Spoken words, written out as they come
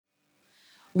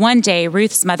One day,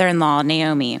 Ruth's mother-in-law,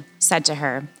 Naomi, said to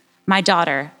her, "My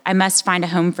daughter, I must find a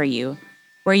home for you,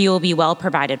 where you will be well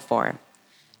provided for."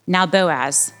 Now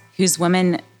Boaz, whose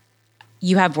woman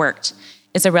you have worked,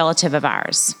 is a relative of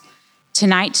ours.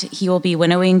 Tonight he will be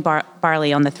winnowing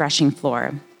barley on the threshing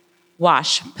floor.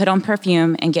 Wash, put on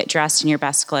perfume, and get dressed in your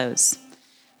best clothes.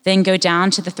 Then go down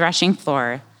to the threshing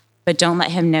floor, but don't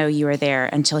let him know you are there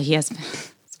until he has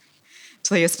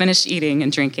finished eating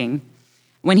and drinking.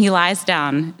 When he lies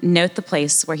down, note the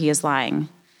place where he is lying.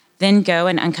 Then go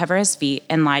and uncover his feet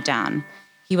and lie down.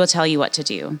 He will tell you what to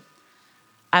do.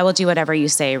 "I will do whatever you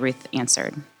say," Ruth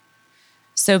answered.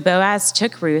 So Boaz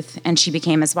took Ruth, and she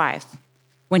became his wife.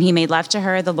 When he made love to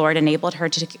her, the Lord enabled her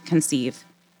to conceive,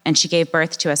 and she gave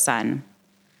birth to a son.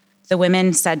 The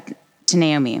women said to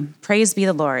Naomi, "Praise be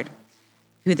the Lord,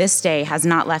 who this day has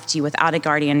not left you without a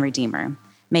guardian redeemer.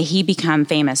 May he become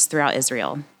famous throughout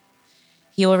Israel.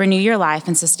 He will renew your life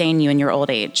and sustain you in your old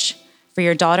age. For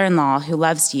your daughter-in-law, who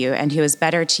loves you and who is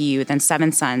better to you than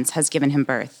 7 sons, has given him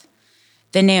birth."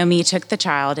 Then Naomi took the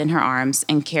child in her arms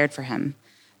and cared for him.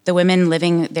 The women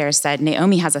living there said,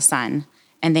 "Naomi has a son,"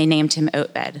 and they named him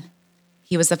Obed.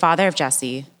 He was the father of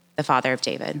Jesse, the father of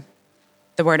David.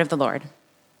 The word of the Lord.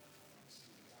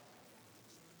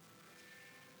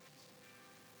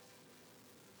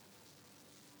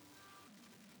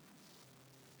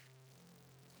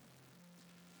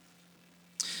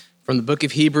 From the book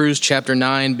of Hebrews, chapter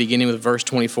 9, beginning with verse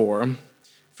 24.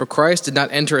 For Christ did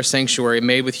not enter a sanctuary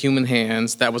made with human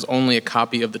hands that was only a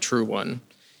copy of the true one.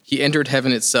 He entered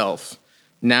heaven itself,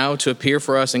 now to appear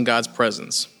for us in God's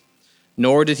presence.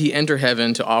 Nor did he enter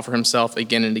heaven to offer himself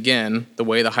again and again, the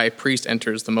way the high priest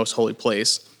enters the most holy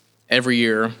place, every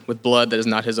year with blood that is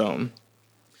not his own.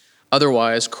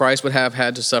 Otherwise, Christ would have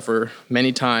had to suffer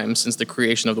many times since the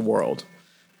creation of the world.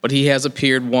 But he has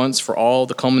appeared once for all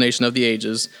the culmination of the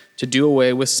ages to do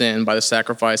away with sin by the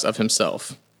sacrifice of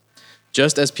himself.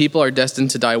 Just as people are destined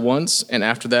to die once and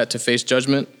after that to face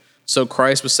judgment, so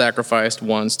Christ was sacrificed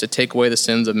once to take away the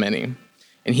sins of many.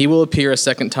 And he will appear a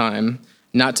second time,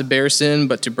 not to bear sin,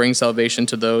 but to bring salvation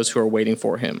to those who are waiting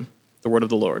for him. The word of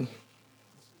the Lord.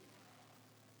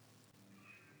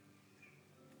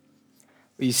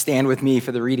 Will you stand with me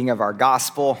for the reading of our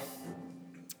gospel?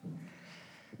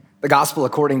 The gospel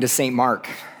according to St. Mark,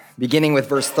 beginning with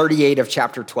verse 38 of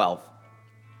chapter 12.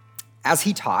 As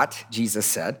he taught, Jesus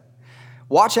said,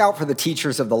 "Watch out for the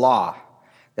teachers of the law.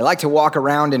 They like to walk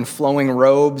around in flowing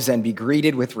robes and be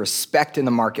greeted with respect in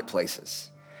the marketplaces,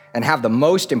 and have the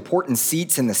most important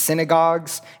seats in the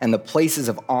synagogues and the places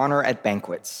of honor at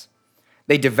banquets.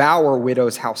 They devour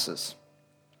widows' houses.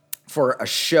 For a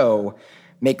show,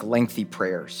 make lengthy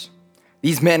prayers.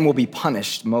 These men will be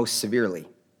punished most severely."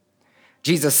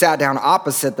 Jesus sat down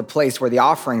opposite the place where the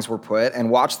offerings were put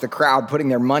and watched the crowd putting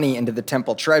their money into the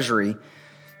temple treasury.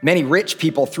 Many rich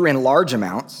people threw in large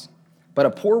amounts, but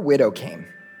a poor widow came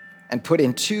and put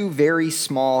in 2 very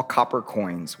small copper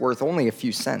coins worth only a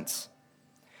few cents.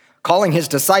 Calling his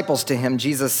disciples to him,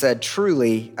 Jesus said,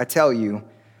 "Truly, I tell you,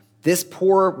 this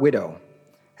poor widow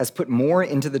has put more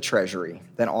into the treasury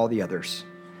than all the others.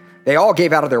 They all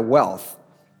gave out of their wealth,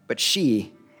 but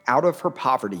she, out of her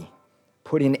poverty,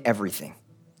 put in everything,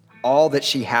 all that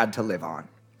she had to live on."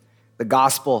 The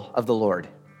gospel of the Lord.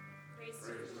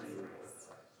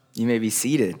 You may be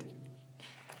seated.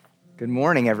 Good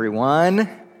morning, everyone.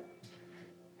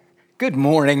 Good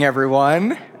morning,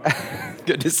 everyone.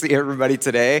 Good to see everybody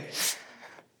today.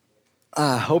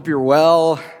 Hope you're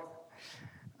well.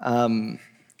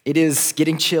 It is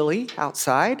getting chilly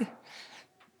outside.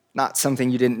 Not something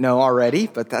you didn't know already,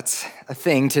 but that's a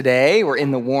thing today. We're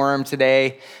in the warm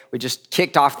today. We just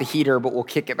kicked off the heater, but we'll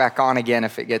kick it back on again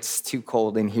if it gets too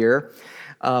cold in here.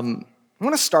 I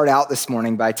want to start out this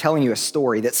morning by telling you a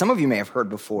story that some of you may have heard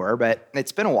before, but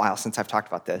it's been a while since I've talked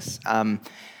about this.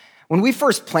 When we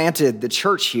first planted the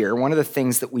church here, one of the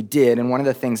things that we did, and one of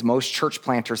the things most church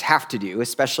planters have to do,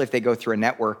 especially if they go through a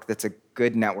network that's a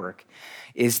good network,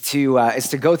 is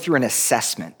to go through an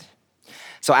assessment.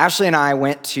 So Ashley and I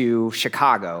went to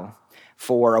Chicago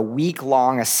for a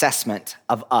week-long assessment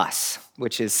of us,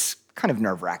 which is kind of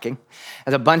nerve-wracking.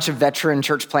 As a bunch of veteran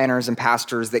church planners and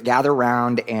pastors that gather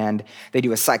around and they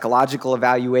do a psychological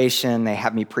evaluation, they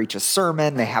have me preach a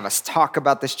sermon, they have us talk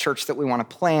about this church that we want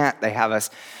to plant, they have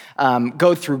us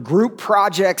go through group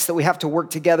projects that we have to work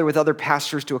together with other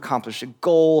pastors to accomplish a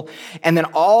goal. And then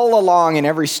all along and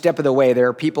every step of the way, there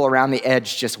are people around the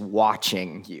edge just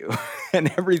watching you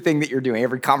and everything that you're doing,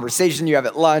 every conversation you have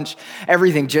at lunch,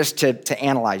 everything just to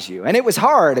analyze you. And it was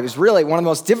hard. It was really one of the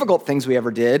most difficult things we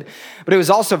ever did, but it was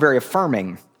also very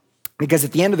affirming. Because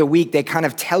at the end of the week, they kind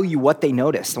of tell you what they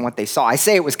noticed and what they saw. I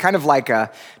say it was kind of like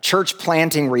a church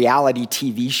planting reality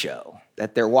TV show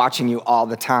that they're watching you all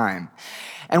the time.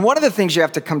 And one of the things you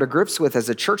have to come to grips with as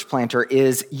a church planter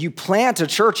is you plant a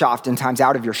church oftentimes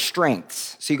out of your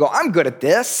strengths. So you go, I'm good at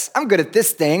this. I'm good at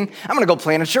this thing. I'm going to go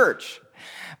plant a church.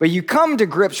 But you come to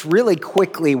grips really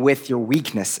quickly with your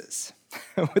weaknesses,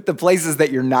 with the places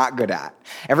that you're not good at.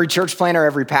 Every church planter,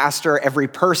 every pastor, every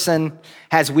person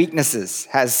has weaknesses,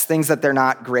 has things that they're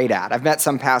not great at. I've met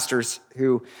some pastors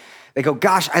who, they go,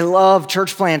 gosh, I love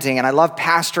church planting and I love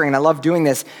pastoring and I love doing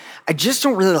this. I just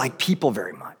don't really like people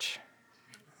very much.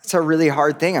 It's a really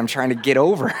hard thing I'm trying to get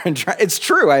over. It's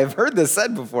true, I've heard this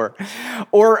said before.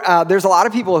 Or there's a lot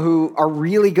of people who are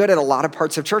really good at a lot of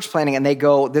parts of church planting and they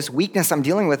go, this weakness I'm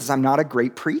dealing with is I'm not a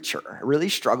great preacher. I really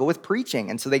struggle with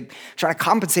preaching. And so they try to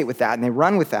compensate with that and they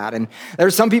run with that. And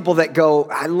there's some people that go,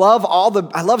 I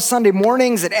love Sunday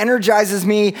mornings, it energizes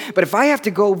me, but if I have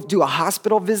to go do a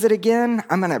hospital visit again,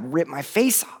 I'm gonna rip my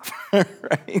face off.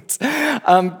 Right?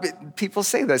 People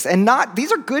say this, and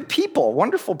these are good people,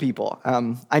 wonderful people.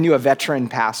 I knew a veteran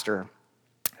pastor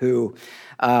who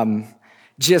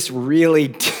just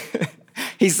really,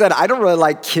 he said, I don't really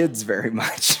like kids very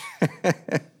much.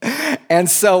 And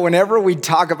so whenever we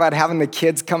talk about having the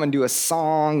kids come and do a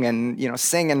song and,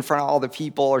 sing in front of all the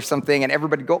people or something, and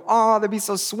everybody go, oh, that'd be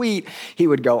so sweet, he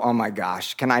would go, oh my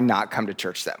gosh, can I not come to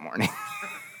church that morning?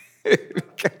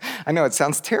 I know it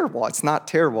sounds terrible. It's not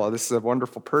terrible. This is a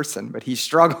wonderful person, but he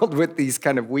struggled with these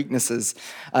kind of weaknesses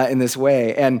in this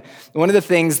way. And one of the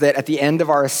things that at the end of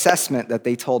our assessment that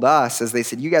they told us is they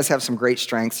said, you guys have some great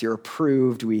strengths. You're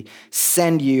approved. We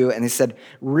send you. And they said,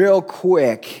 real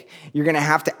quick, you're going to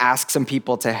have to ask some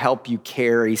people to help you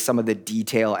carry some of the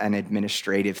detail and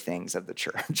administrative things of the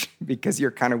church because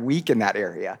you're kind of weak in that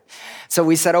area. So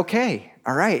we said, okay,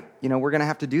 all right, we're going to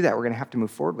have to do that. We're going to have to move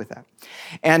forward with that.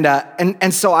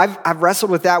 And so I've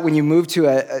wrestled with that when you move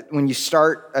to when you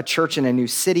start a church in a new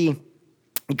city,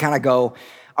 you kind of go,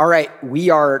 all right, we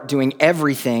are doing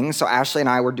everything. So Ashley and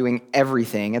I were doing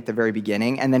everything at the very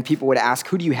beginning. And then people would ask,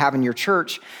 who do you have in your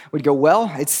church? We'd go,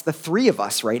 well, it's the three of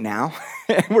us right now.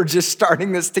 We're just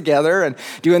starting this together and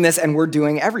doing this, and we're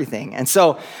doing everything. And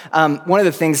so one of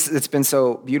the things that's been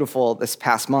so beautiful this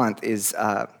past month is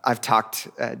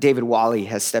David Wally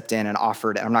has stepped in and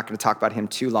offered, and I'm not going to talk about him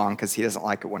too long because he doesn't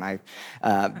like it when I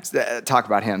talk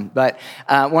about him. But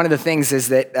one of the things is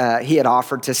that he had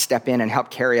offered to step in and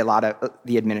help carry a lot of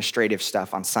the administrative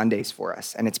stuff on Sundays for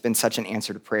us. And it's been such an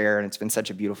answer to prayer, and it's been such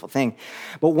a beautiful thing.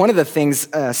 But one of the things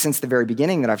since the very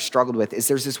beginning that I've struggled with is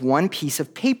there's this one piece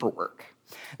of paperwork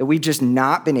that we've just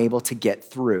not been able to get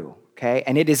through, okay?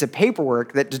 And it is a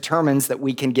paperwork that determines that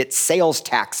we can get sales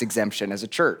tax exemption as a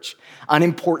church.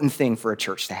 Unimportant thing for a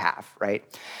church to have, right?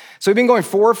 So we've been going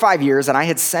 4 or 5 years, and I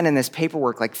had sent in this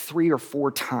paperwork like 3 or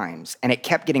 4 times, and it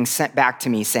kept getting sent back to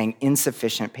me saying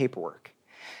insufficient paperwork.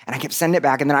 And I kept sending it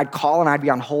back, and then I'd call, and I'd be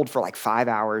on hold for like 5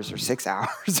 hours or 6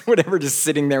 hours or whatever, just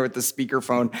sitting there with the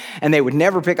speakerphone, and they would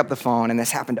never pick up the phone, and this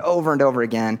happened over and over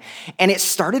again. And it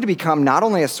started to become not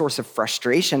only a source of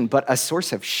frustration, but a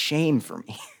source of shame for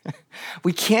me.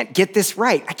 We can't get this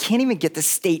right. I can't even get the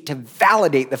state to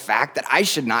validate the fact that I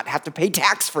should not have to pay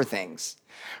tax for things,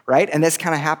 right? And this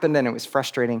kind of happened, and it was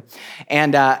frustrating.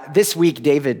 And this week,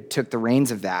 David took the reins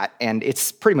of that, and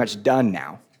it's pretty much done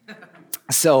now.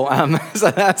 So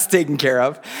that's taken care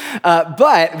of.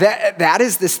 But that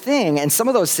is this thing. And some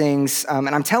of those things, and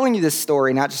I'm telling you this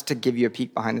story, not just to give you a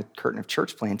peek behind the curtain of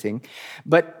church planting,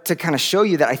 but to kind of show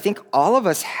you that I think all of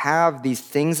us have these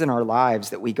things in our lives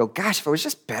that we go, gosh, if I was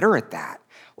just better at that,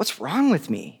 what's wrong with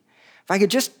me? If I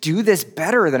could just do this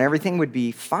better, then everything would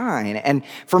be fine. And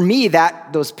for me,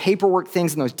 those paperwork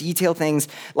things and those detail things,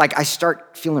 like I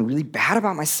start feeling really bad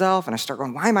about myself, and I start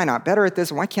going, why am I not better at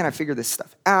this? And why can't I figure this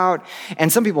stuff out?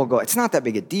 And some people go, it's not that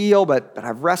big a deal, but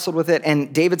I've wrestled with it.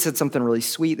 And David said something really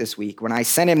sweet this week when I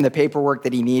sent him the paperwork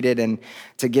that he needed and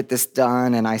to get this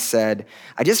done. And I said,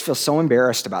 I just feel so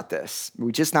embarrassed about this.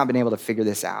 We've just not been able to figure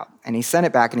this out. And he sent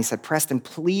it back and he said, Preston,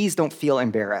 please don't feel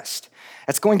embarrassed.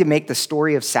 That's going to make the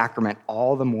story of sacrament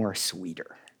all the more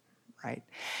sweeter, right?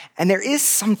 And there is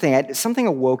something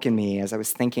awoke in me as I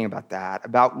was thinking about that,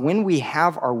 about when we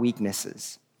have our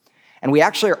weaknesses and we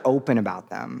actually are open about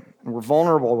them and we're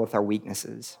vulnerable with our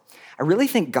weaknesses. I really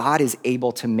think God is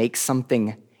able to make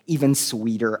something even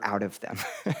sweeter out of them,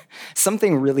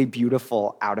 something really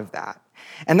beautiful out of that.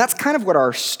 And that's kind of what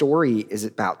our story is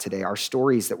about today, our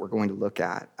stories that we're going to look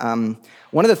at.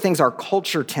 One of the things our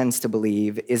culture tends to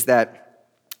believe is that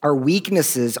our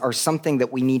weaknesses are something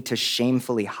that we need to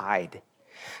shamefully hide.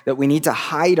 that we need to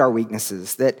hide our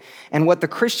weaknesses. And what the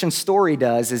Christian story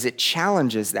does is it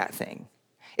challenges that thing.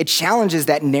 It challenges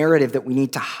that narrative that we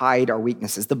need to hide our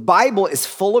weaknesses. The Bible is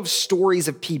full of stories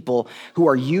of people who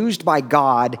are used by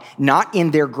God not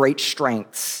in their great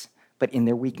strengths, but in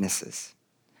their weaknesses.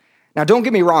 Now, don't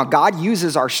get me wrong, God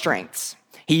uses our strengths.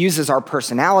 He uses our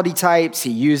personality types.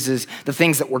 He uses the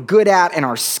things that we're good at and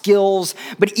our skills.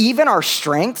 But even our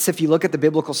strengths, if you look at the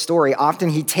biblical story, often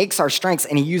he takes our strengths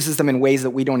and he uses them in ways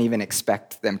that we don't even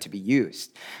expect them to be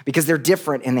used because they're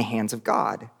different in the hands of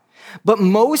God. But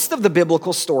most of the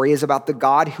biblical story is about the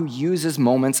God who uses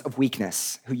moments of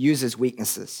weakness, who uses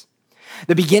weaknesses.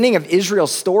 The beginning of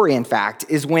Israel's story, in fact,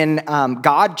 is when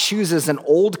God chooses an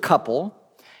old couple,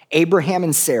 Abraham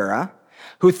and Sarah,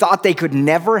 who thought they could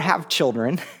never have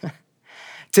children,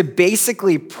 to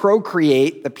basically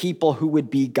procreate the people who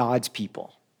would be God's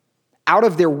people. Out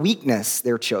of their weakness,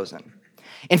 they're chosen.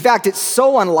 In fact, it's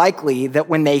so unlikely that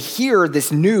when they hear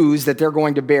this news that they're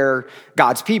going to bear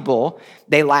God's people,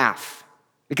 they laugh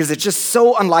because it's just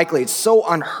so unlikely. It's so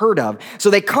unheard of.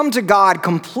 So they come to God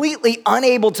completely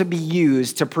unable to be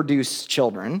used to produce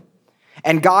children,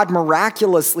 and God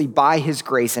miraculously, by his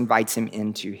grace, invites him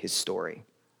into his story.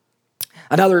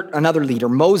 Another leader,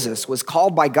 Moses, was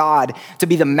called by God to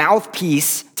be the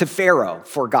mouthpiece to Pharaoh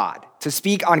for God, to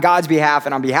speak on God's behalf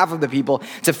and on behalf of the people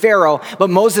to Pharaoh. But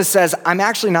Moses says, I'm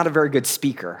actually not a very good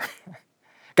speaker.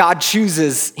 God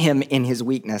chooses him in his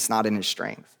weakness, not in his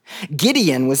strength.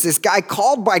 Gideon was this guy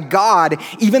called by God,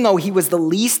 even though he was the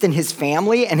least in his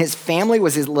family, and his family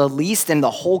was the least in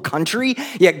the whole country,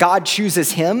 yet God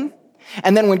chooses him.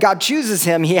 And then when God chooses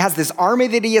him, he has this army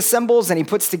that he assembles and he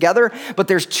puts together, but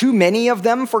there's too many of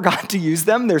them for God to use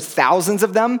them. There's thousands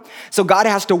of them. So God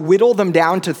has to whittle them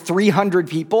down to 300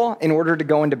 people in order to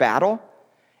go into battle.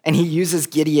 And he uses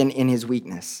Gideon in his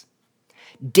weakness.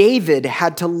 David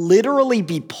had to literally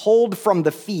be pulled from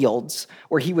the fields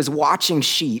where he was watching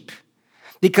sheep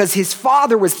because his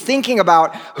father was thinking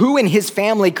about who in his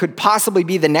family could possibly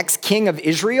be the next king of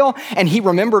Israel, and he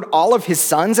remembered all of his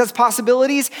sons as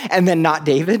possibilities, and then not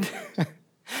David.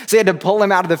 So he had to pull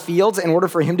him out of the fields in order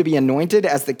for him to be anointed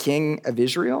as the king of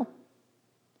Israel.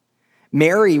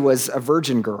 Mary was a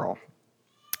virgin girl,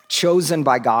 chosen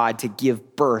by God to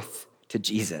give birth to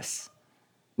Jesus,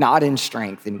 not in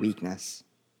strength, in weakness.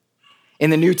 In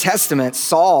the New Testament,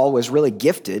 Saul was really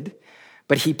gifted,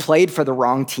 but he played for the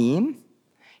wrong team.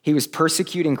 He was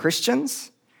persecuting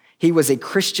Christians. He was a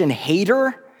Christian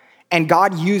hater, and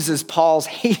God uses Paul's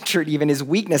hatred, even his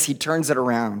weakness, he turns it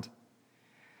around.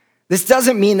 This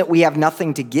doesn't mean that we have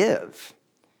nothing to give.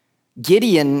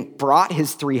 Gideon brought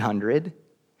his 300.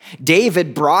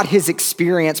 David brought his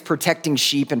experience protecting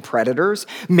sheep and predators.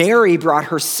 Mary brought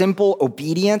her simple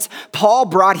obedience. Paul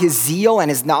brought his zeal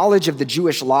and his knowledge of the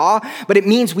Jewish law, but it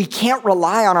means we can't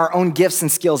rely on our own gifts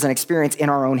and skills and experience in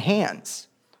our own hands.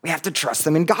 We have to trust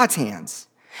them in God's hands.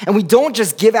 And we don't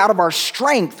just give out of our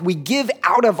strength, we give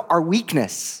out of our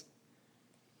weakness.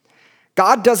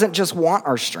 God doesn't just want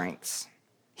our strengths.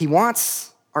 He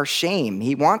wants our shame.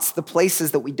 He wants the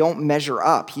places that we don't measure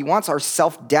up. He wants our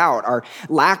self-doubt, our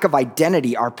lack of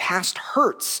identity, our past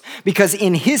hurts, because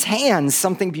in his hands,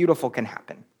 something beautiful can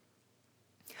happen.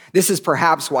 This is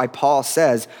perhaps why Paul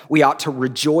says we ought to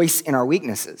rejoice in our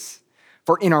weaknesses,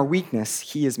 for in our weakness,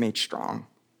 he is made strong.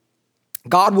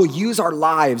 God will use our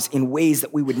lives in ways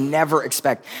that we would never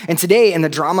expect. And today in the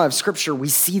drama of Scripture, we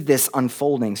see this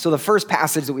unfolding. So the first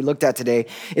passage that we looked at today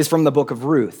is from the book of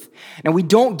Ruth. Now, we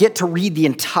don't get to read the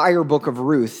entire book of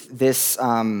Ruth this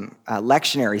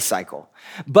lectionary cycle,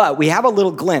 but we have a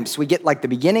little glimpse. We get like the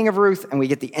beginning of Ruth and we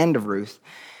get the end of Ruth.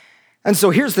 And so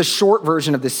here's the short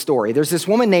version of this story. There's this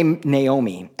woman named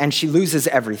Naomi, and she loses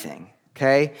everything.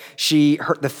 Okay,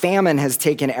 the famine has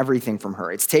taken everything from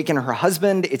her. It's taken her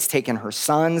husband. It's taken her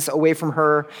sons away from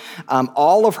her.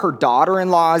 All of her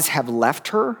daughter-in-laws have left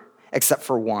her, except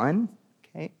for one.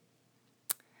 Okay,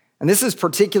 and this is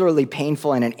particularly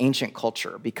painful in an ancient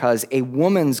culture because a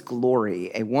woman's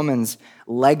glory, a woman's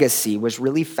legacy, was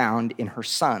really found in her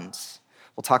sons.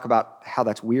 We'll talk about how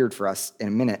that's weird for us in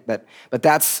a minute, but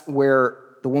that's where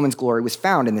the woman's glory was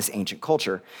found in this ancient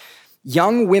culture.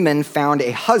 Young women found a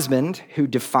husband who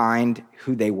defined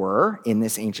who they were in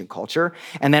this ancient culture.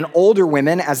 And then older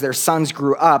women, as their sons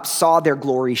grew up, saw their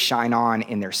glory shine on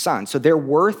in their sons. So their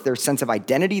worth, their sense of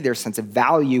identity, their sense of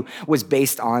value was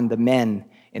based on the men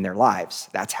in their lives.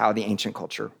 That's how the ancient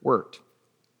culture worked.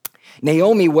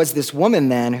 Naomi was this woman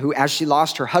then who, as she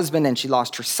lost her husband and she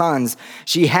lost her sons,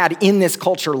 she had in this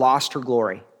culture lost her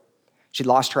glory. She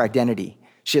lost her identity.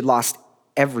 She had lost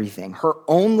everything. Her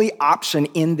only option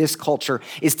in this culture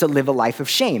is to live a life of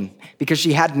shame because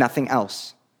she had nothing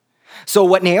else. So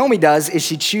what Naomi does is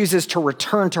she chooses to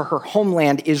return to her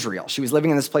homeland, Israel. She was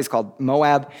living in this place called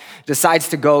Moab, decides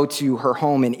to go to her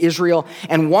home in Israel,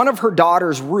 and one of her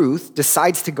daughters, Ruth,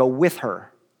 decides to go with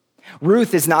her.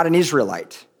 Ruth is not an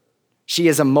Israelite. She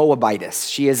is a Moabitess.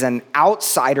 She is an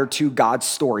outsider to God's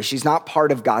story. She's not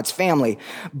part of God's family,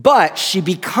 but she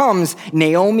becomes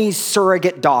Naomi's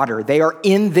surrogate daughter. They are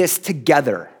in this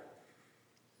together.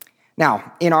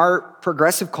 Now, in our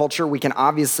progressive culture, we can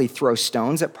obviously throw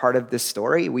stones at part of this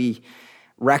story. We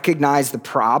recognize the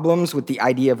problems with the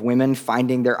idea of women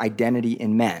finding their identity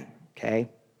in men, okay?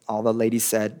 All the ladies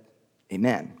said,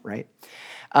 amen, right?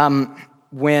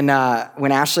 When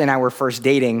Ashley and I were first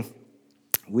dating,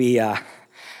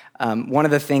 one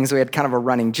of the things, we had kind of a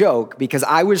running joke, because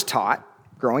I was taught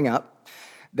growing up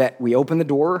that we open the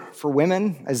door for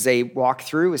women as they walk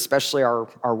through, especially our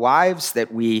wives,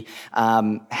 that we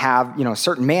have,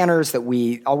 certain manners, that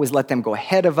we always let them go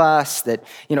ahead of us, that,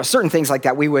 certain things like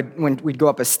that. When we'd go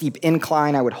up a steep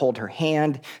incline, I would hold her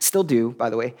hand, still do, by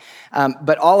the way,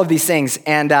 but all of these things.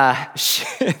 And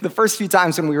the first few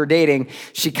times when we were dating,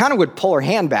 she kind of would pull her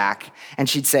hand back and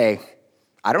she'd say,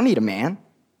 I don't need a man,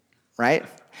 right?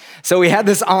 So we had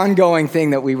this ongoing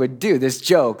thing that we would do, this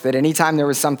joke, that anytime there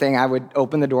was something, I would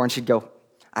open the door and she'd go,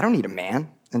 I don't need a man.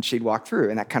 And she'd walk through,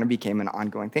 and that kind of became an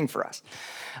ongoing thing for us.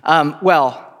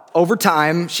 Well, over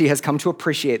time, she has come to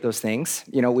appreciate those things.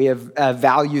 We have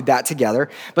valued that together,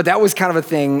 but that was kind of a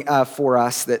thing for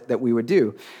us that we would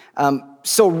do.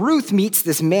 So Ruth meets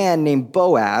this man named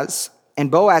Boaz, and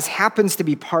Boaz happens to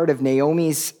be part of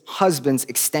Naomi's husband's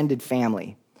extended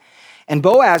family. And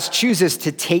Boaz chooses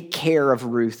to take care of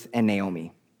Ruth and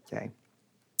Naomi, okay?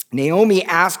 Naomi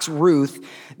asks Ruth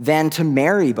then to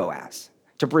marry Boaz,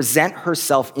 to present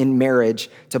herself in marriage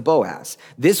to Boaz.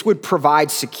 This would provide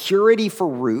security for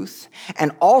Ruth,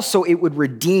 and also it would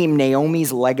redeem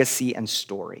Naomi's legacy and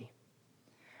story.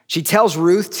 She tells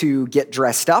Ruth to get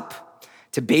dressed up,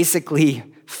 to basically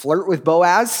flirt with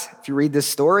Boaz, if you read this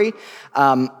story.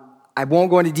 I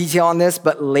won't go into detail on this,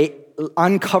 but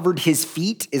uncovered his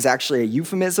feet is actually a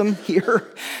euphemism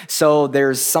here. So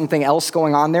there's something else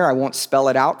going on there. I won't spell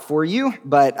it out for you,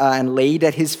 but and laid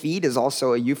at his feet is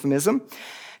also a euphemism.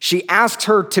 She asks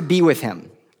her to be with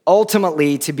him,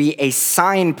 ultimately to be a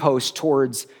signpost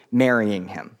towards marrying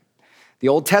him. The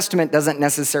Old Testament doesn't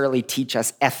necessarily teach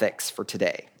us ethics for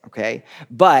today, okay?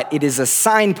 But it is a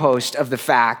signpost of the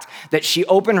fact that she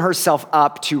opened herself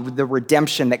up to the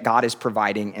redemption that God is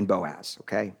providing in Boaz,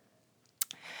 okay?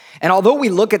 And although we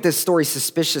look at this story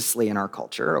suspiciously in our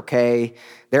culture, okay,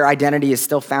 their identity is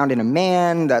still found in a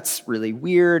man. That's really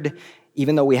weird,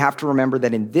 even though we have to remember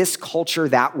that in this culture,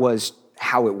 that was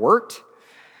how it worked.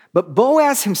 But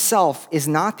Boaz himself is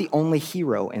not the only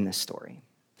hero in this story.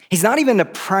 He's not even the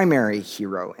primary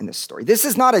hero in this story. This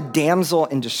is not a damsel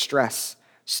in distress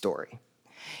story.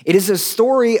 It is a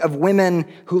story of women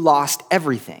who lost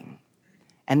everything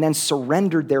and then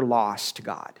surrendered their loss to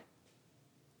God.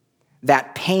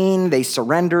 That pain, they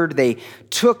surrendered, they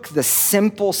took the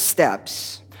simple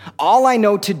steps. All I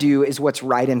know to do is what's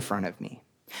right in front of me.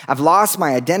 I've lost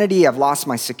my identity, I've lost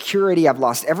my security, I've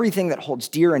lost everything that holds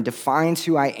dear and defines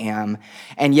who I am,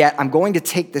 and yet I'm going to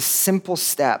take this simple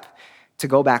step to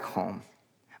go back home.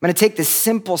 I'm going to take this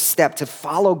simple step to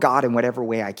follow God in whatever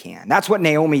way I can. That's what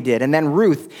Naomi did. And then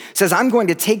Ruth says, I'm going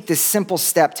to take this simple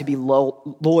step to be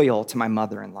loyal to my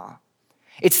mother-in-law.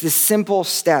 It's this simple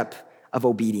step of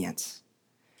obedience.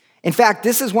 In fact,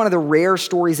 this is one of the rare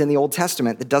stories in the Old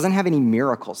Testament that doesn't have any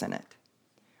miracles in it.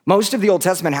 Most of the Old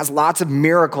Testament has lots of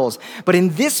miracles, but in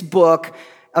this book,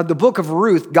 the book of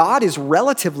Ruth, God is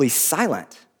relatively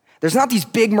silent. There's not these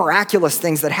big miraculous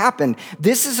things that happen.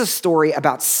 This is a story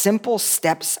about simple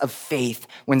steps of faith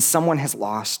when someone has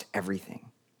lost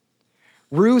everything.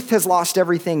 Ruth has lost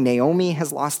everything. Naomi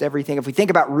has lost everything. If we think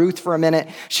about Ruth for a minute,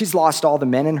 she's lost all the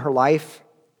men in her life.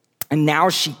 And now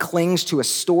she clings to a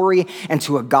story and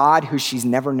to a God who she's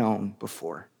never known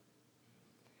before.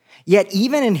 Yet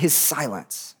even in his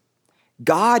silence,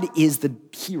 God is the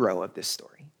hero of this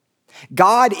story.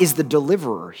 God is the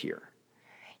deliverer here.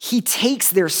 He takes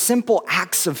their simple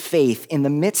acts of faith in the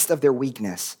midst of their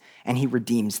weakness and he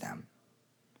redeems them.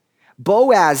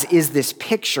 Boaz is this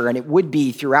picture, and it would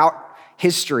be throughout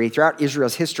history, throughout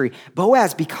Israel's history,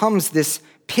 Boaz becomes this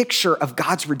picture of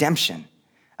God's redemption,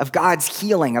 of God's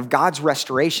healing, of God's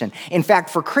restoration. In fact,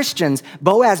 for Christians,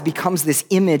 Boaz becomes this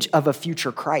image of a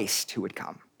future Christ who would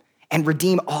come and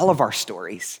redeem all of our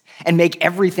stories and make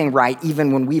everything right,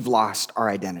 even when we've lost our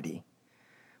identity.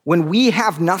 When we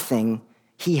have nothing,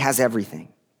 he has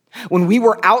everything. When we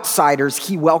were outsiders,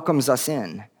 he welcomes us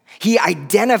in. He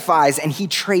identifies and he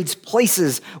trades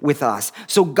places with us.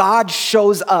 So God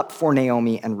shows up for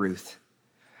Naomi and Ruth.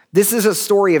 This is a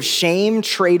story of shame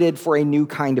traded for a new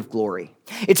kind of glory.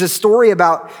 It's a story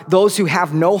about those who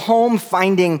have no home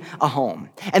finding a home.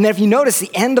 And then if you notice,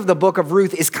 the end of the book of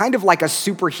Ruth is kind of like a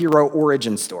superhero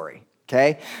origin story,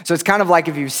 okay? So it's kind of like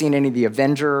if you've seen any of the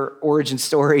Avenger origin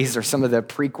stories or some of the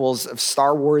prequels of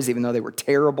Star Wars, even though they were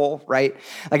terrible, right?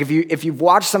 Like if you've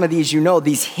watched some of these, you know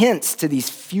these hints to these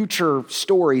future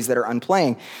stories that are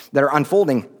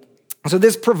unfolding. So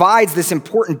this provides this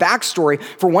important backstory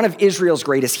for one of Israel's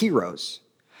greatest heroes.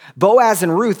 Boaz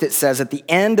and Ruth, it says at the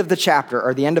end of the chapter,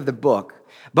 or the end of the book,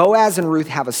 Boaz and Ruth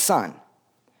have a son.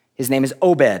 His name is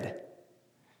Obed.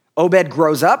 Obed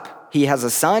grows up. He has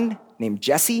a son named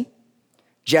Jesse.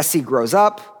 Jesse grows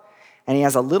up, and he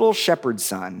has a little shepherd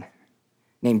son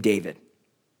named David.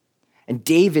 And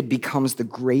David becomes the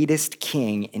greatest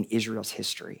king in Israel's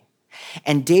history.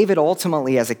 And David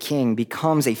ultimately, as a king,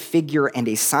 becomes a figure and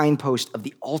a signpost of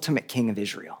the ultimate king of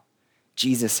Israel,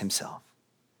 Jesus himself.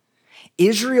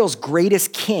 Israel's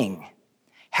greatest king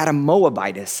had a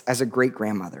Moabitess as a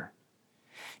great-grandmother.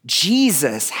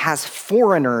 Jesus has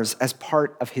foreigners as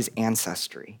part of his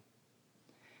ancestry.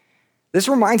 This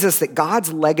reminds us that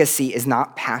God's legacy is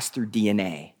not passed through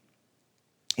DNA.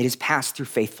 It is passed through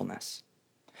faithfulness.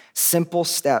 Simple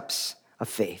steps of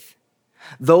faith.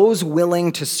 Those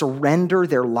willing to surrender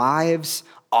their lives,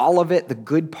 all of it, the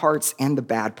good parts and the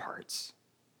bad parts.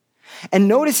 And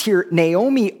notice here,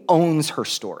 Naomi owns her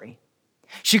story.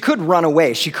 She could run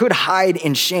away. She could hide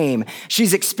in shame.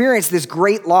 She's experienced this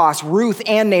great loss. Ruth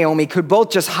and Naomi could both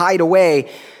just hide away,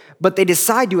 but they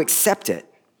decide to accept it.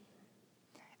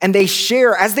 And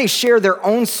as they share their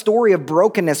own story of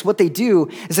brokenness, what they do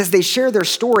is as they share their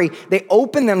story, they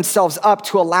open themselves up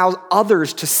to allow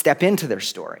others to step into their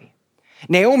story.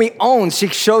 Naomi owns, she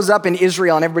shows up in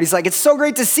Israel and everybody's like, it's so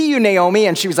great to see you, Naomi.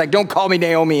 And she was like, don't call me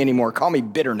Naomi anymore. Call me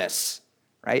bitterness,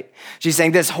 right? She's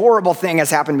saying this horrible thing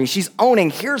has happened to me. She's owning,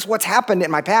 here's what's happened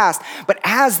in my past. But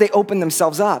as they open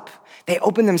themselves up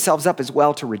as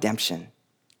well to redemption,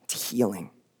 to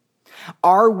healing.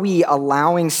 Are we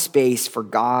allowing space for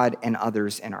God and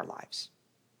others in our lives?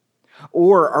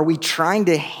 Or are we trying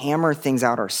to hammer things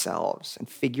out ourselves and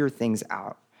figure things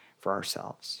out for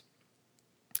ourselves?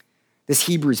 This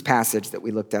Hebrews passage that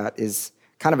we looked at is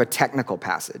kind of a technical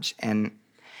passage, and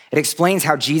it explains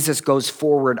how Jesus goes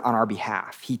forward on our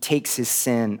behalf. He takes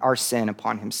our sin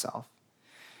upon himself.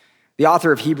 The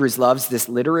author of Hebrews loves this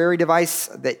literary device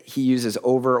that she uses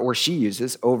over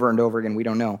and over again, we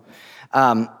don't know.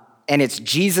 And it's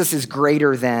Jesus is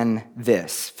greater than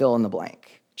this, fill in the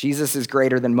blank. Jesus is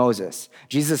greater than Moses.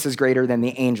 Jesus is greater than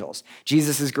the angels.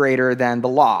 Jesus is greater than the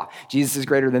law. Jesus is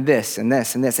greater than this and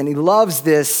this and this. And he loves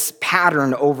this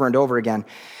pattern over and over again.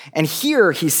 And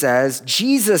here he says,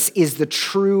 Jesus is the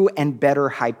true and better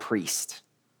high priest.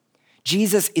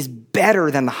 Jesus is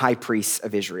better than the high priests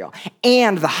of Israel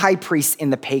and the high priests in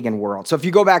the pagan world. So if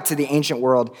you go back to the ancient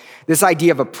world, this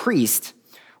idea of a priest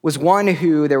was one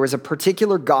who there was a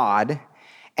particular god,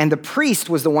 and the priest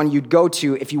was the one you'd go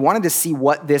to if you wanted to see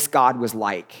what this god was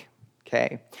like,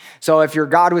 okay? So if your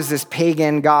god was this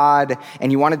pagan god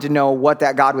and you wanted to know what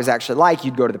that god was actually like,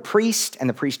 you'd go to the priest, and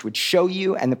the priest would show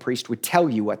you, and the priest would tell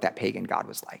you what that pagan god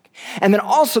was like. And then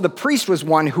also the priest was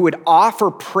one who would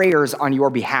offer prayers on your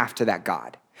behalf to that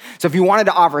god. So if you wanted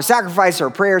to offer a sacrifice or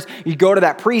prayers, you'd go to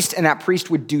that priest, and that priest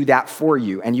would do that for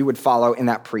you, and you would follow in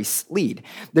that priest's lead.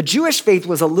 The Jewish faith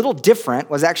was a little different,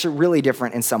 was actually really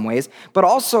different in some ways, but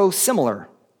also similar.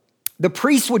 The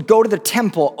priest would go to the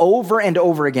temple over and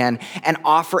over again and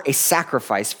offer a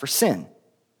sacrifice for sin.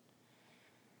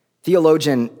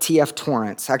 Theologian T.F.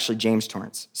 Torrance, actually James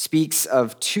Torrance, speaks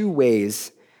of two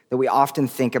ways that we often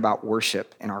think about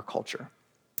worship in our culture.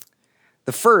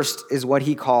 The first is what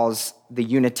he calls the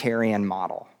Unitarian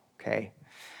model, okay?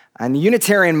 And the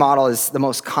Unitarian model is the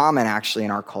most common actually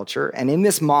in our culture. And in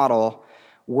this model,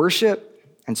 worship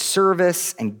and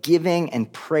service and giving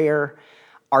and prayer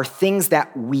are things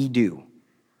that we do.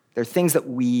 They're things that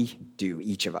we do,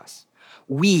 each of us.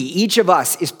 Each of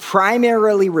us is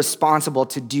primarily responsible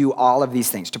to do all of these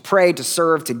things, to pray, to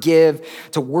serve, to give,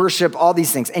 to worship, all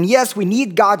these things. And yes, we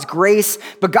need God's grace,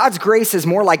 but God's grace is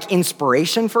more like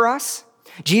inspiration for us.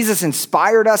 Jesus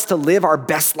inspired us to live our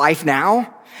best life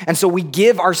now. And so we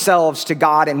give ourselves to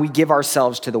God and we give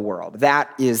ourselves to the world. That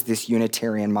is this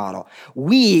Unitarian model.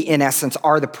 We, in essence,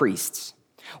 are the priests.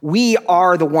 We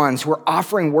are the ones who are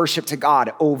offering worship to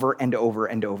God over and over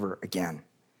and over again.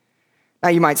 Now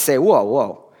you might say,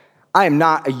 whoa, I am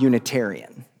not a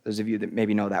Unitarian. Those of you that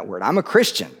maybe know that word. I'm a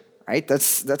Christian, right?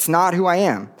 That's not who I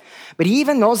am. But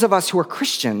even those of us who are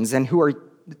Christians and who are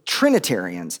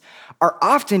Trinitarians are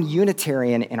often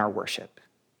Unitarian in our worship.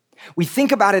 We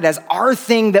think about it as our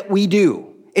thing that we do.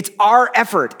 It's our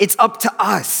effort. It's up to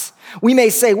us. We may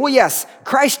say, well, yes,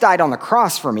 Christ died on the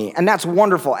cross for me, and that's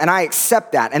wonderful, and I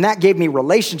accept that, and that gave me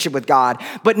relationship with God,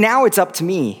 but now it's up to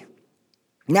me.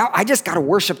 Now I just got to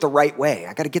worship the right way.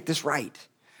 I got to get this right.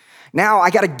 Now I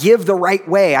got to give the right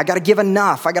way. I got to give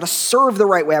enough. I got to serve the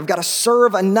right way. I've got to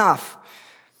serve enough.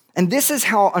 And this is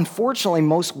how, unfortunately,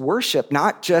 most worship,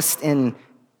 not just in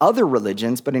other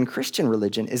religions, but in Christian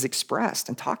religion, is expressed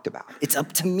and talked about. It's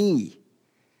up to me.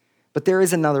 But there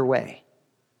is another way.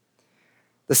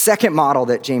 The second model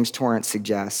that James Torrance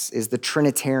suggests is the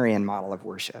Trinitarian model of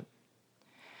worship.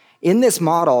 In this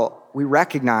model, we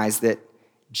recognize that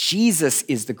Jesus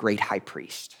is the great high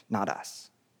priest, not us.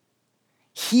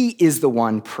 He is the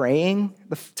one praying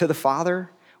to the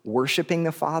Father, worshiping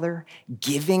the Father,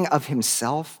 giving of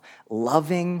himself,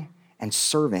 loving and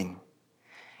serving.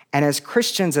 And as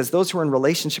Christians, as those who are in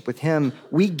relationship with him,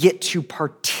 we get to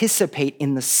participate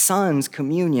in the Son's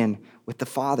communion with the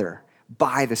Father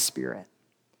by the Spirit.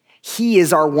 He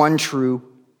is our one true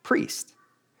priest.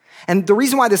 And the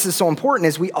reason why this is so important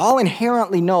is we all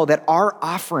inherently know that our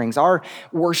offerings, our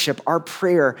worship, our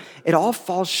prayer, it all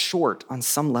falls short on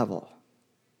some level,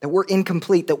 that we're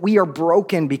incomplete, that we are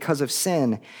broken because of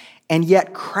sin, and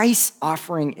yet Christ's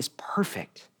offering is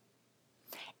perfect.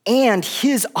 And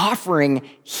his offering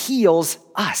heals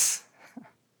us.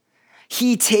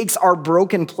 He takes our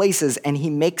broken places and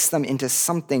he makes them into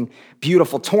something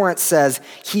beautiful. Torrance says,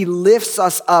 he lifts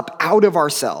us up out of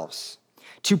ourselves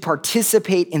to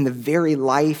participate in the very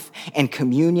life and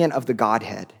communion of the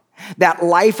Godhead, that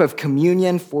life of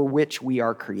communion for which we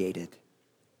are created.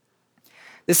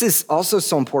 This is also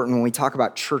so important when we talk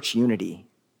about church unity.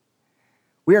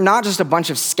 We are not just a bunch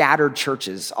of scattered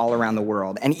churches all around the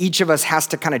world, and each of us has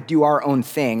to kind of do our own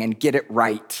thing and get it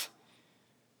right,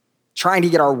 trying to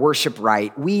get our worship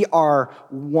right. We are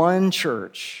one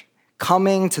church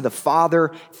coming to the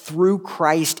Father through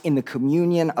Christ in the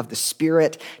communion of the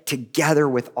Spirit together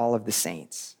with all of the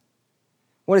saints.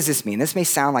 What does this mean? This may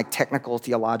sound like technical,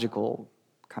 theological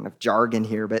kind of jargon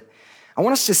here, but I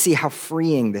want us to see how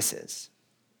freeing this is.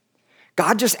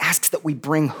 God just asks that we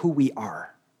bring who we are.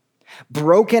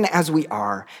 Broken as we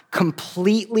are,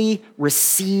 completely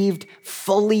received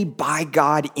fully by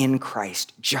God in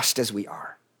Christ, just as we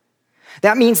are.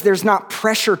 That means there's not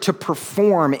pressure to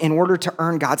perform in order to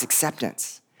earn God's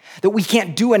acceptance, that we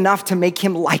can't do enough to make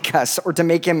him like us or to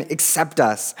make him accept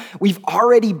us. We've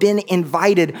already been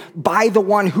invited by the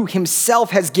one who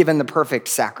himself has given the perfect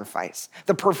sacrifice,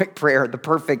 the perfect prayer, the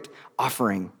perfect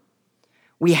offering.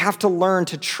 We have to learn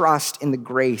to trust in the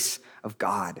grace of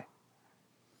God.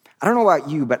 I don't know about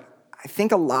you, but I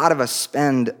think a lot of us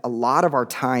spend a lot of our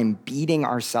time beating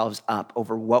ourselves up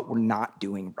over what we're not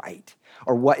doing right,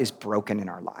 or what is broken in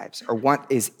our lives, or what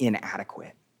is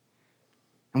inadequate.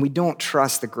 And we don't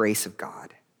trust the grace of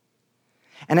God.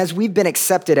 And as we've been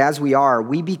accepted as we are,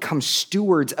 we become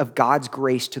stewards of God's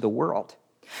grace to the world.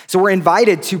 So we're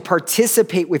invited to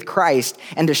participate with Christ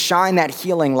and to shine that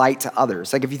healing light to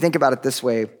others. Like if you think about it this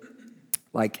way,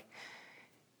 like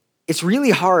it's really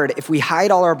hard if we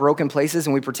hide all our broken places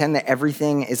and we pretend that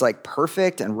everything is like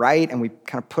perfect and right and we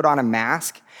kind of put on a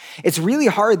mask. It's really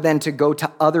hard then to go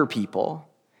to other people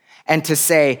and to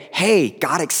say, hey,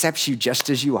 God accepts you just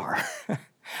as you are.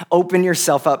 Open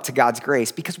yourself up to God's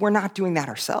grace, because we're not doing that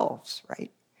ourselves, right?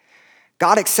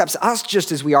 God accepts us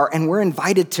just as we are, and we're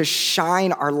invited to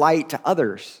shine our light to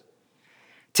others.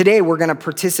 Today, we're going to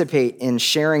participate in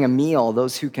sharing a meal,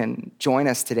 those who can join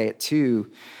us today at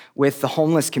 2, with the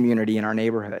homeless community in our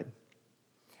neighborhood.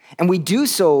 And we do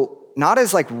so not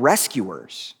as like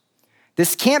rescuers.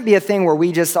 This can't be a thing where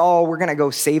we just, we're going to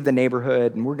go save the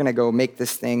neighborhood and we're going to go make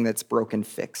this thing that's broken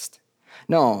fixed.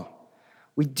 No,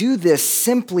 we do this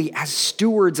simply as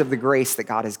stewards of the grace that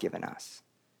God has given us.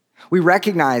 We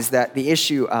recognize that the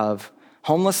issue of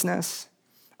homelessness,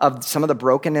 of some of the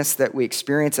brokenness that we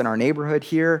experience in our neighborhood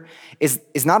here is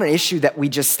not an issue that we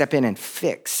just step in and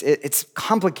fix. It's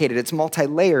complicated, it's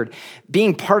multi-layered.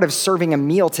 Being part of serving a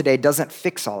meal today doesn't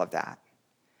fix all of that.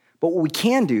 But what we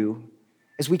can do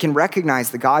is we can recognize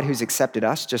the God who's accepted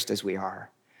us just as we are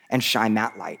and shine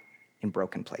that light in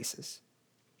broken places.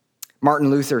 Martin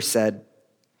Luther said,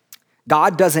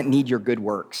 God doesn't need your good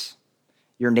works,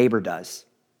 your neighbor does.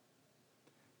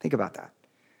 Think about that.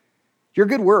 Your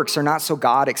good works are not so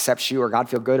God accepts you or God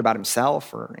feel good about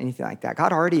himself or anything like that.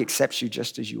 God already accepts you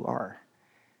just as you are.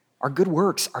 Our good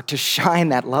works are to shine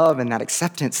that love and that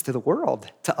acceptance to the world,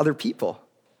 to other people.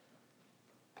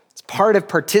 It's part of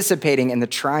participating in the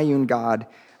triune God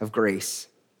of grace.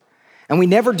 And we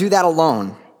never do that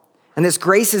alone. And this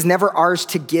grace is never ours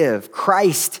to give.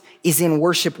 Christ is in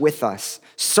worship with us,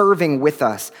 serving with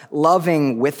us,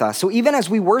 loving with us. So even as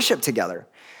we worship together,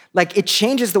 like it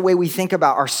changes the way we think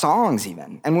about our songs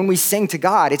even. And when we sing to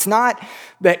God, it's not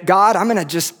that, God, I'm gonna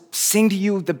just sing to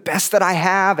you the best that I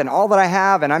have and all that I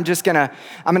have, and I'm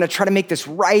gonna try to make this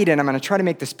right, and I'm gonna try to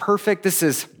make this perfect. This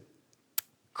is,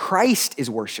 Christ is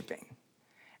worshiping,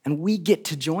 and we get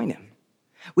to join him.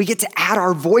 We get to add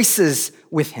our voices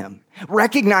with him,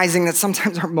 recognizing that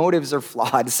sometimes our motives are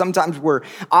flawed. Sometimes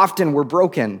often we're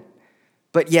broken,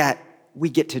 but yet we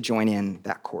get to join in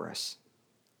that chorus.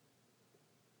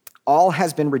 All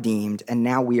has been redeemed, and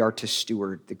now we are to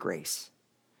steward the grace.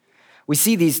 We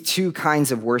see these two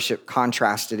kinds of worship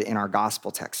contrasted in our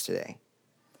gospel text today.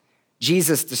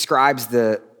 Jesus describes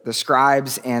the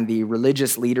scribes and the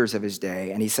religious leaders of his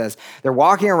day, and he says they're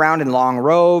walking around in long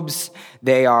robes.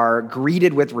 They are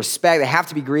greeted with respect. They have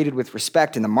to be greeted with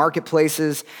respect in the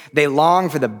marketplaces. They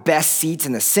long for the best seats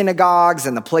in the synagogues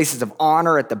and the places of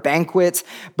honor at the banquets.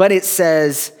 But it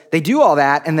says they do all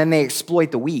that, and then they exploit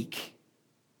the weak.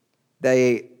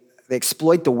 They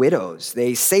exploit the widows.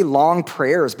 They say long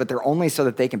prayers, but they're only so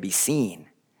that they can be seen.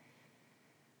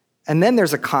 And then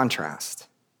there's a contrast.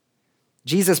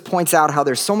 Jesus points out how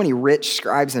there's so many rich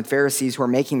scribes and Pharisees who are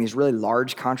making these really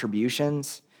large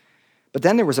contributions. But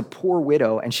then there was a poor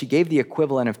widow, and she gave the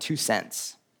equivalent of 2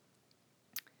 cents.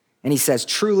 And he says,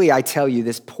 truly, I tell you,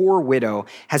 this poor widow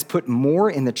has put more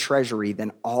in the treasury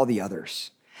than all the others.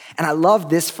 And I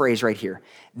love this phrase right here.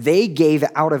 They gave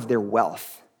out of their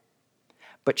wealth.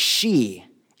 But she,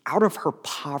 out of her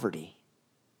poverty,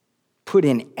 put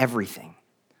in everything,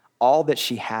 all that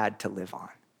she had to live on.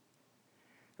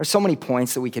 There's so many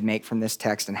points that we could make from this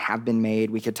text and have been made.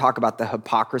 We could talk about the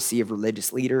hypocrisy of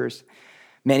religious leaders.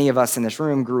 Many of us in this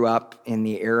room grew up in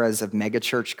the eras of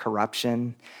megachurch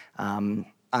corruption. When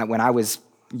I was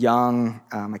young,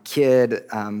 a kid,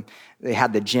 they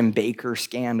had the Jim Bakker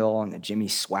scandal and the Jimmy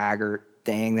Swaggart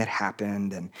thing that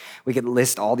happened, and we could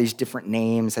list all these different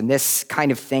names, and this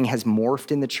kind of thing has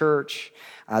morphed in the church.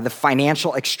 The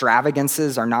financial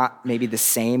extravagances are not maybe the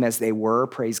same as they were,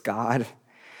 praise God,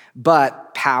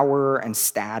 but power and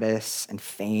status and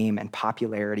fame and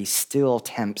popularity still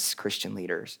tempts Christian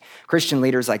leaders. Christian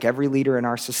leaders, like every leader in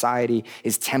our society,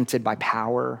 is tempted by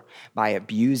power, by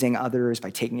abusing others, by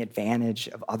taking advantage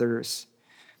of others.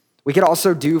 We could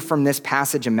also do from this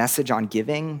passage a message on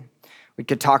giving. We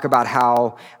could talk about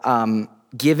how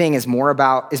giving is more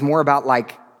about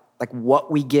like what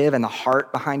we give and the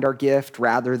heart behind our gift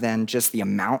rather than just the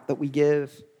amount that we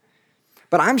give.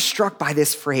 But I'm struck by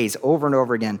this phrase over and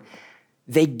over again.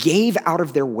 They gave out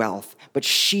of their wealth, but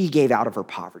she gave out of her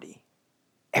poverty,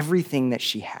 everything that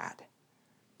she had.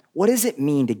 What does it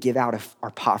mean to give out of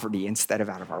our poverty instead of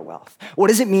out of our wealth? What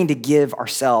does it mean to give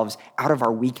ourselves out of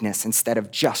our weakness instead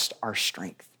of just our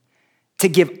strength? To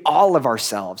give all of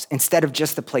ourselves instead of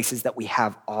just the places that we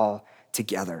have all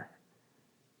together.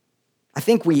 I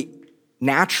think we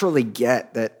naturally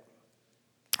get that.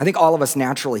 I think all of us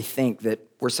naturally think that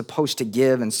we're supposed to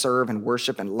give and serve and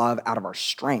worship and love out of our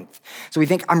strength. So we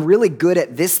think, I'm really good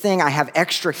at this thing. I have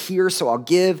extra here, so I'll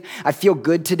give. I feel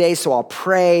good today, so I'll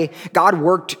pray. God,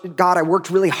 I worked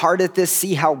really hard at this.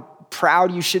 See how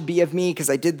proud you should be of me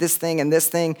because I did this thing and this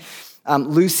thing.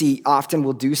 Lucy often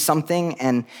will do something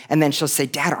and then she'll say,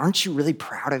 Dad, aren't you really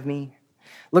proud of me?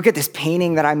 Look at this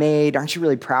painting that I made. Aren't you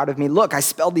really proud of me? Look, I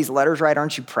spelled these letters right.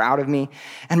 Aren't you proud of me?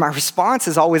 And my response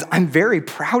is always, I'm very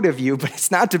proud of you, but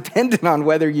it's not dependent on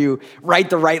whether you write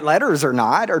the right letters or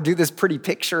not, or do this pretty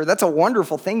picture. That's a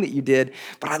wonderful thing that you did,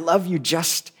 but I love you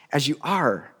just as you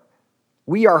are.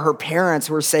 We are her parents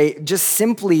who are just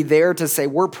simply there to say,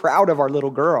 we're proud of our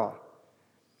little girl.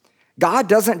 God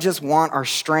doesn't just want our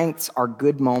strengths, our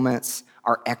good moments,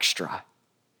 our extra.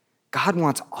 God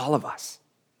wants all of us.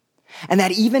 And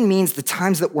that even means the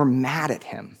times that we're mad at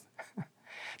him.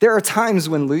 There are times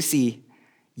when Lucy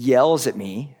yells at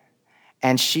me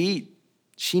and she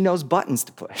knows buttons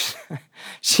to push.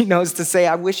 She knows to say,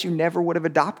 I wish you never would have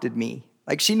adopted me.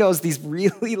 Like she knows these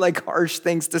really harsh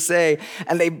things to say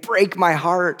and they break my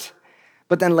heart.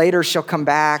 But then later she'll come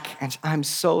back and I'm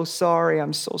so sorry.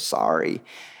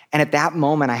 And at that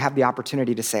moment, I have the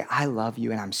opportunity to say, I love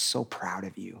you and I'm so proud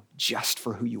of you just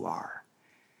for who you are.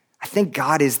 I think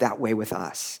God is that way with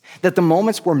us, that the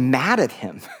moments we're mad at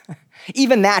him,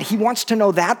 even that, he wants to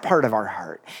know that part of our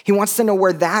heart. He wants to know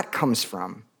where that comes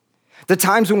from. The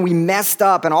times when we messed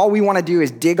up and all we want to do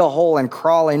is dig a hole and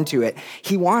crawl into it,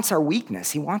 he wants our weakness.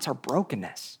 He wants our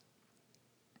brokenness.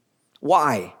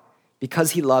 Why? Because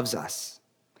he loves us.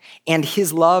 And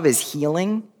his love is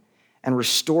healing and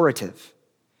restorative.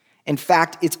 In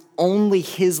fact, it's only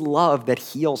his love that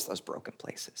heals those broken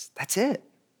places. That's it.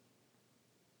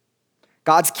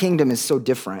 God's kingdom is so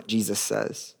different, Jesus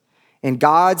says. In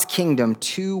God's kingdom,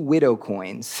 2 widow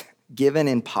coins given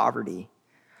in poverty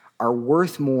are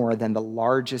worth more than the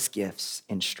largest gifts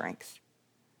in strength.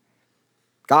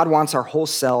 God wants our whole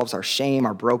selves, our shame,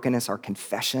 our brokenness, our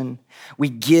confession. We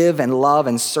give and love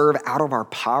and serve out of our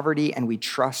poverty, and we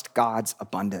trust God's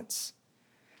abundance.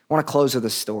 I want to close with a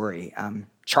story.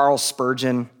 Charles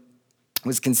Spurgeon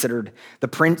was considered the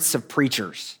prince of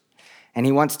preachers, and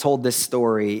he once told this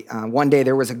story. One day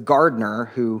there was a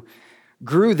gardener who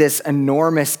grew this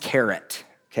enormous carrot,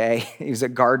 okay? He was a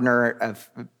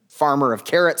farmer of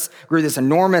carrots, grew this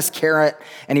enormous carrot,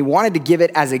 and he wanted to give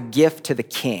it as a gift to the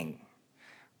king.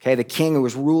 Okay, the king who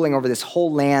was ruling over this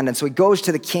whole land. And so he goes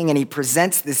to the king and he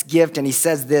presents this gift and he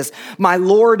says this, "My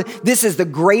lord, this is the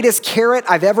greatest carrot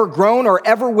I've ever grown or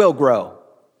ever will grow.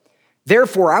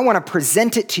 Therefore, I want to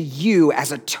present it to you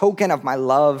as a token of my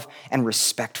love and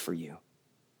respect for you."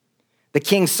 The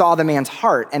king saw the man's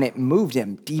heart and it moved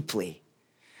him deeply.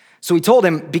 So he told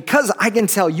him, "Because I can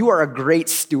tell you are a great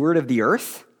steward of the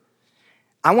earth,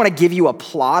 I want to give you a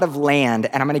plot of land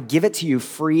and I'm going to give it to you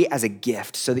free as a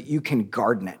gift so that you can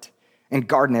garden it and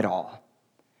garden it all."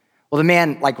 Well, the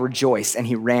man rejoiced and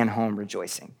he ran home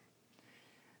rejoicing.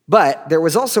 But there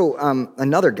was also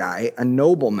another guy, a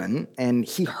nobleman, and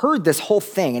he heard this whole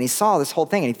thing and he saw this whole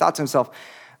thing and he thought to himself,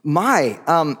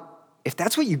 if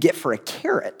that's what you get for a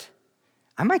carrot,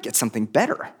 I might get something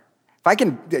better. If I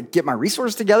can get my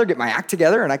resources together, get my act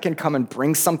together, and I can come and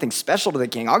bring something special to the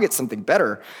king, I'll get something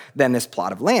better than this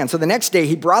plot of land. So the next day,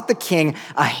 he brought the king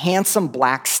a handsome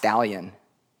black stallion.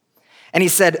 And he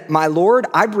said, "My lord,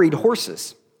 I breed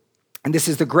horses, and this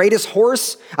is the greatest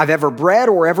horse I've ever bred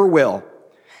or ever will.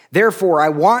 Therefore, I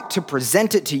want to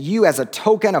present it to you as a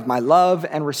token of my love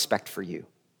and respect for you."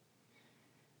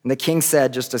 And the king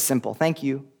said just a simple "thank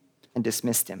you" and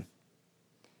dismissed him.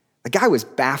 The guy was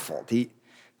baffled.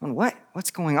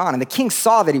 What's going on? And the king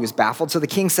saw that he was baffled, so the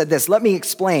king said this, "Let me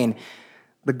explain.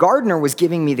 The gardener was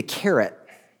giving me the carrot,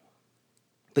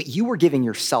 but you were giving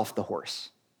yourself the horse."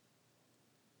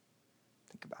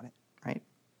 Think about it, right?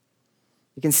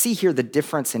 You can see here the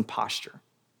difference in posture.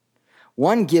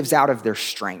 One gives out of their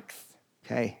strength,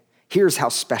 okay? Here's how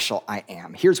special I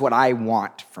am. Here's what I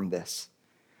want from this.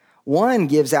 One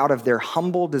gives out of their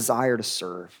humble desire to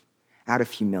serve, out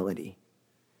of humility.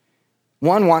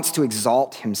 One wants to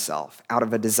exalt himself out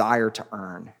of a desire to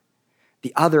earn.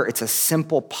 The other, it's a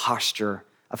simple posture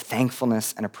of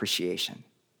thankfulness and appreciation.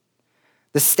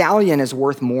 The stallion is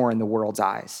worth more in the world's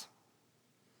eyes.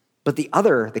 But the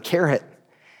other, the carrot,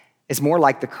 is more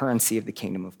like the currency of the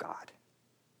kingdom of God.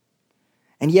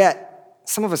 And yet,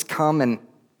 some of us come and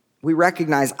we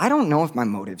recognize, I don't know if my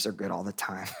motives are good all the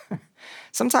time.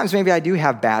 Sometimes maybe I do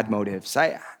have bad motives.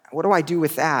 What do I do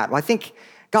with that? Well, I think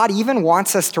God even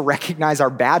wants us to recognize our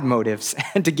bad motives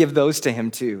and to give those to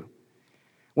him too.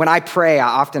 When I pray, I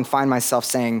often find myself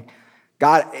saying,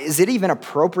 "God, is it even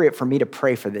appropriate for me to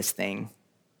pray for this thing?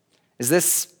 Is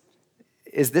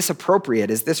this appropriate?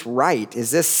 Is this right?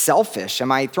 Is this selfish?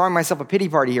 Am I throwing myself a pity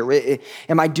party here?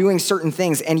 Am I doing certain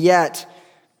things?" And yet,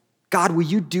 God, will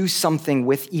you do something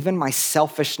with even my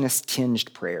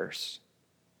selfishness-tinged prayers?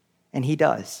 And he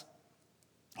does.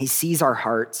 He sees our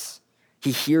hearts.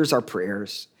 He hears our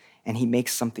prayers, and he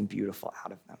makes something beautiful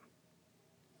out of them.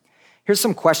 Here's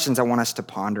some questions I want us to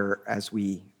ponder as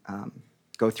we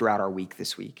go throughout our week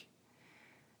this week.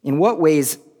 In what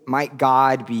ways might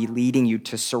God be leading you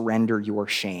to surrender your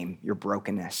shame, your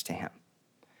brokenness to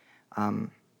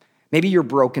him? Maybe your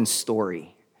broken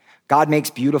story. God makes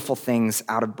beautiful things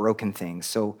out of broken things.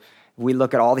 So if we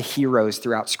look at all the heroes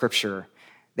throughout Scripture,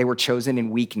 they were chosen in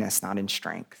weakness, not in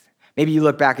strength. Maybe you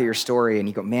look back at your story and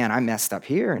you go, "Man, I messed up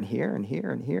here and here and here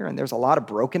and here, and there's a lot of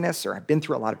brokenness, or I've been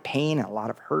through a lot of pain and a lot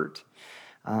of hurt."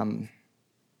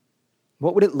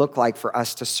 What would it look like for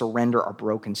us to surrender our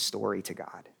broken story to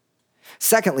God?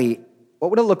 Secondly,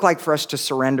 what would it look like for us to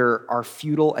surrender our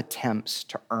futile attempts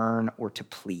to earn or to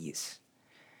please?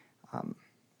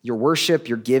 Your worship,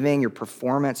 your giving, your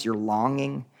performance, your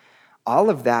longing, all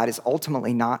of that is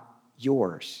ultimately not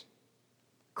yours.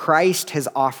 Christ has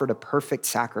offered a perfect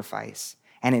sacrifice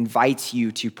and invites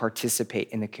you to participate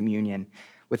in the communion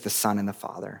with the Son and the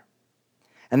Father.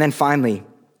 And then finally,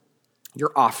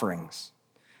 your offerings,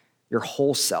 your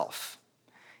whole self.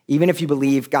 Even if you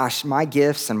believe, gosh, my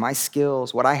gifts and my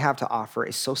skills, what I have to offer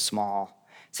is so small,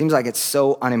 seems like it's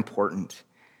so unimportant.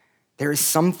 There is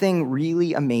something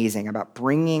really amazing about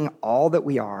bringing all that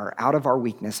we are out of our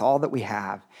weakness, all that we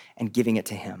have, and giving it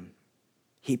to him.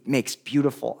 He makes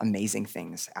beautiful, amazing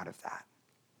things out of that.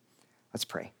 Let's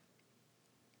pray.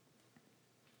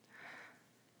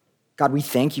 God, we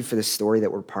thank you for this story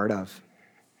that we're part of.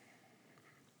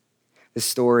 The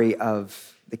story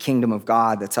of the kingdom of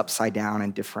God that's upside down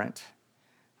and different.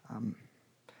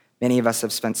 Many of us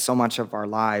have spent so much of our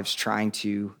lives trying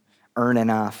to earn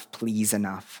enough, please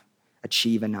enough,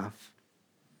 achieve enough.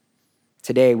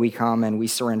 Today we come and we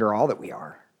surrender all that we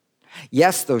are.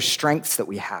 Yes, those strengths that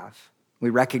we have,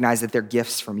 we recognize that they're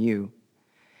gifts from you.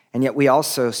 And yet we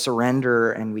also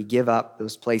surrender and we give up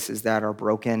those places that are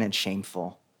broken and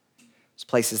shameful, those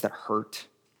places that hurt.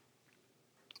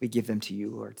 We give them to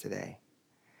you, Lord, today.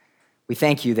 We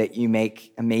thank you that you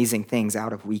make amazing things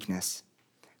out of weakness.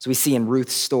 So we see in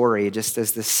Ruth's story, just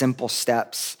as the simple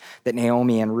steps that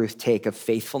Naomi and Ruth take of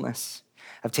faithfulness,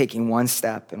 of taking one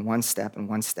step and one step and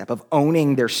one step, of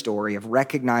owning their story, of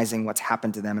recognizing what's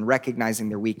happened to them and recognizing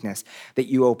their weakness, that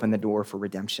you open the door for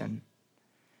redemption.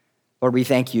 Lord, we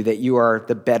thank you that you are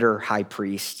the better high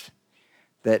priest,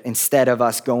 that instead of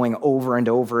us going over and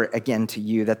over again to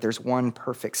you, that there's one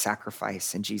perfect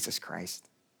sacrifice in Jesus Christ.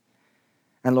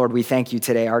 And Lord, we thank you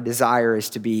today. Our desire is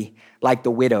to be like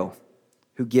the widow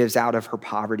who gives out of her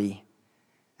poverty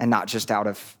and not just out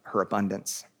of her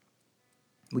abundance.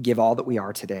 We give all that we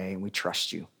are today and we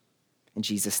trust you. In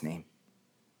Jesus' name,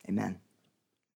 amen.